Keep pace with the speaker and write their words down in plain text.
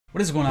What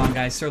is going on,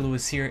 guys? Sir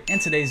Lewis here. In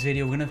today's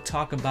video, we're going to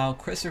talk about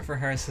Christopher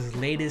Harris's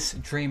latest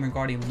dream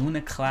regarding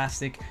Luna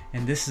Classic,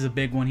 and this is a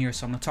big one here,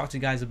 so I'm going to talk to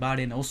you guys about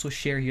it and also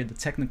share here the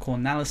technical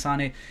analysis on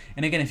it.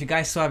 And again, if you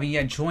guys still haven't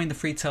yet joined the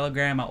free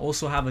Telegram, I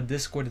also have a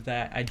Discord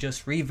that I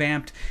just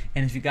revamped,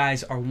 and if you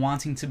guys are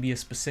wanting to be a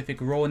specific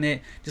role in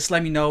it, just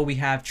let me know. We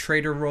have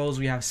trader roles,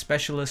 we have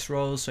specialist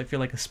roles, so if you're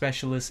like a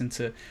specialist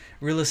into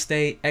real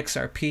estate,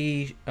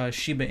 XRP,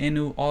 Shiba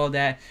Inu, all of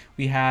that,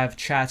 we have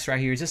chats right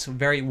here. It's just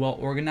very well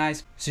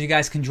organized, so you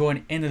guys can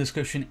join in the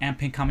description and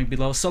pin comment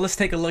below. So let's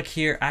take a look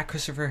here at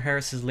Christopher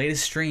Harris's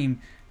latest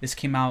stream. This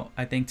came out,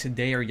 I think,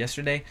 today or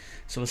yesterday.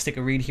 So let's take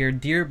a read here.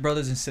 Dear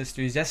brothers and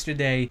sisters,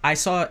 yesterday I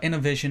saw in a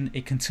vision a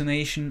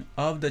continuation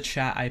of the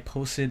chat I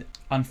posted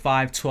on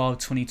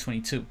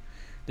 5/12/2022.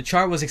 The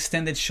chart was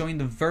extended, showing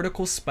the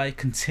vertical spike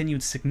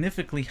continued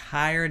significantly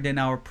higher than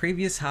our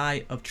previous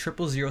high of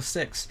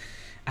 0006.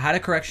 I had a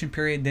correction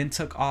period, then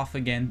took off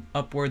again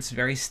upwards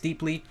very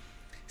steeply.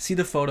 See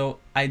the photo.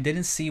 I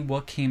didn't see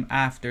what came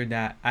after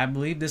that. I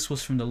believe this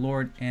was from the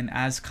Lord, and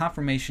as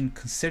confirmation,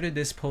 consider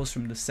this post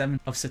from the 7th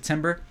of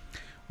September,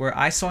 where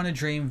I saw in a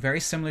dream very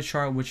similar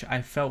chart, which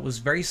I felt was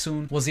very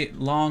soon was a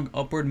long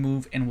upward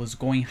move and was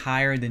going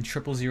higher than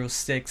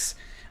 0006.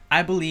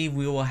 I believe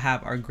we will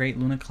have our great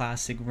Luna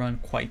Classic run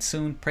quite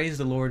soon. Praise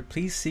the Lord.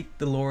 Please seek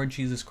the Lord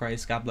Jesus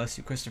Christ. God bless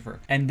you,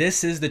 Christopher. And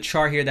this is the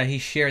chart here that he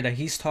shared that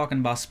he's talking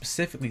about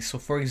specifically. So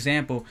for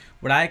example,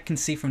 what I can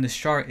see from this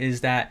chart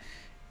is that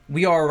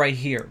we are right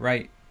here,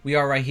 right? We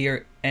are right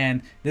here,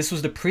 and this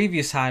was the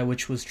previous high,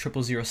 which was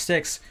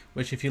 0006,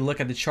 which if you look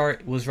at the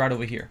chart was right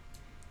over here.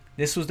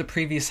 This was the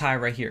previous high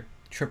right here,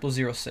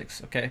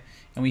 0006, okay?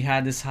 And we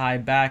had this high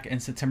back in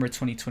September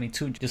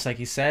 2022, just like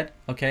he said,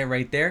 okay,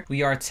 right there.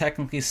 We are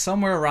technically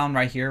somewhere around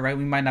right here, right?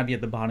 We might not be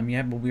at the bottom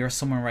yet, but we are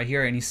somewhere right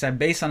here. And he said,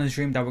 based on his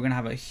dream, that we're gonna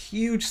have a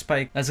huge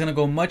spike that's gonna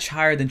go much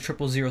higher than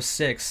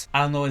 0006.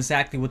 I don't know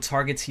exactly what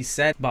targets he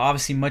set, but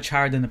obviously much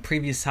higher than the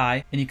previous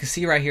high. And you can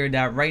see right here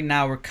that right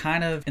now we're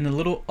kind of in a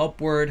little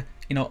upward,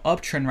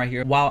 uptrend right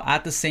here, while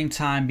at the same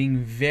time being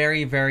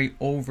very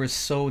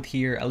oversold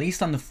here, at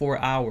least on the 4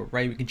 hour,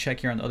 right? We can check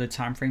here on the other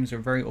time frames. We're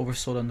very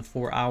oversold on the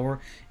 4 hour,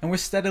 and we're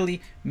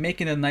steadily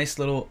making a nice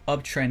little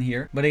uptrend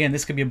here. But again,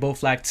 this could be a bull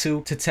flag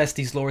too to test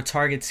these lower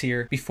targets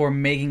here before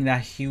making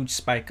that huge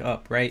spike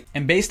up, right?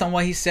 And based on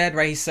what he said,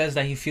 right, he says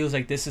that he feels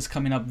like this is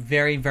coming up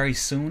very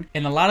soon,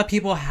 and a lot of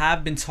people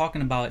have been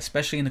talking about it,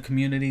 especially in the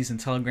communities and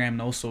Telegram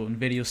and also in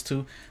videos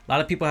too. A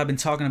lot of people have been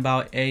talking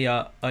about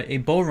a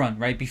bull run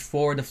right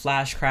before the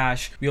flash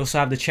crash. We also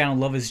have the channel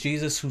Love is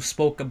Jesus, who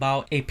spoke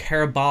about a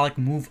parabolic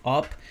move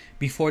up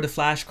before the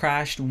flash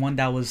crash, the one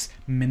that was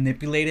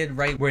manipulated,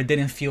 right, where it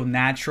didn't feel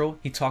natural.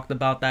 He talked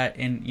about that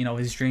in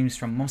his dreams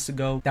from months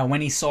ago, that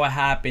when he saw it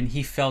happen,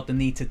 he felt the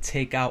need to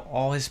take out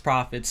all his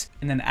profits,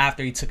 and then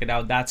after he took it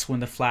out, that's when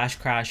the flash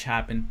crash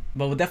happened.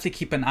 But we'll definitely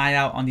keep an eye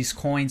out on these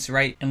coins,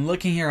 right? And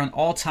looking here on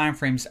all time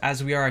frames,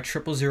 as we are at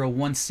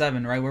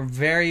 0017, right, we're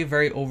very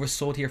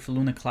oversold here for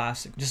Luna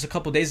Classic. Just a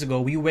couple days ago,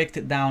 we wicked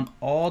it down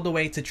all the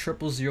way to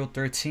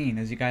 0013,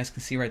 as you guys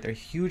can see right there,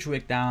 huge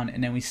wick down,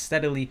 and then we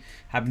steadily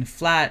have been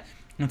flat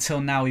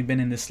until now. We've been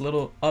in this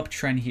little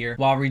uptrend here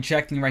while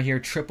rejecting right here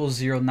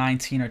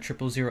 0019 or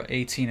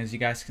 0018, as you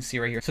guys can see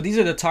right here. So these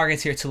are the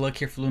targets here to look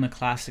here for Luna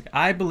Classic.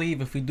 I believe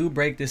if we do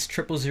break this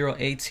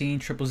 0018,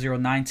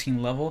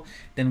 0019 level,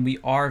 then we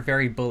are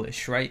very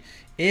bullish, right?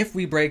 If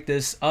we break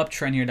this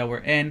uptrend here that we're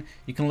in,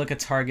 you can look at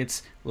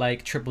targets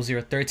like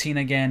 0013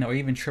 again, or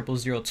even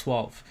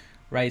 0012.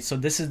 Right, so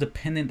this is the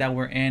pennant that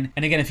we're in.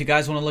 And again, if you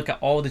guys want to look at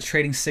all the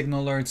trading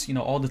signal alerts,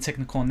 all the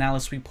technical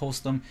analysis, we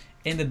post them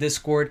in the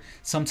Discord,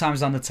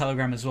 sometimes on the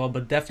Telegram as well,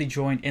 but definitely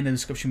join in the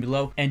description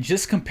below. And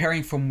just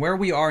comparing from where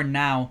we are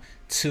now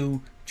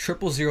to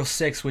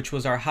 0006, which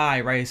was our high,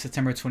 right,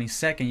 September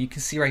 22nd, you can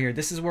see right here,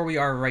 this is where we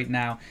are right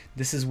now.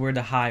 This is where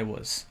the high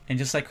was. And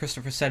just like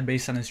Christopher said,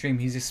 based on his dream,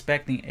 he's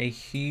expecting a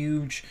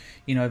huge,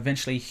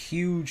 eventually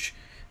huge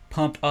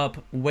pump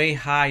up way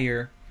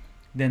higher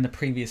than the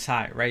previous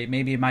high, right?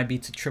 Maybe it might be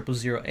to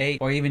 0008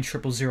 or even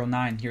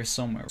 0009 here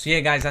somewhere. So yeah,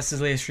 guys, that's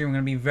his latest stream. We're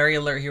gonna be very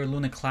alert here with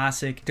Luna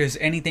Classic. If there's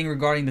anything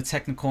regarding the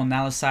technical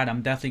analysis side,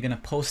 I'm definitely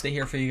gonna post it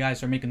here for you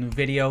guys or make a new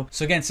video.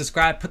 So again,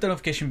 subscribe, put the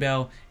notification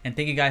bell, and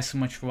thank you guys so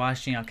much for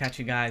watching. I'll catch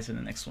you guys in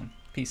the next one.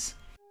 Peace.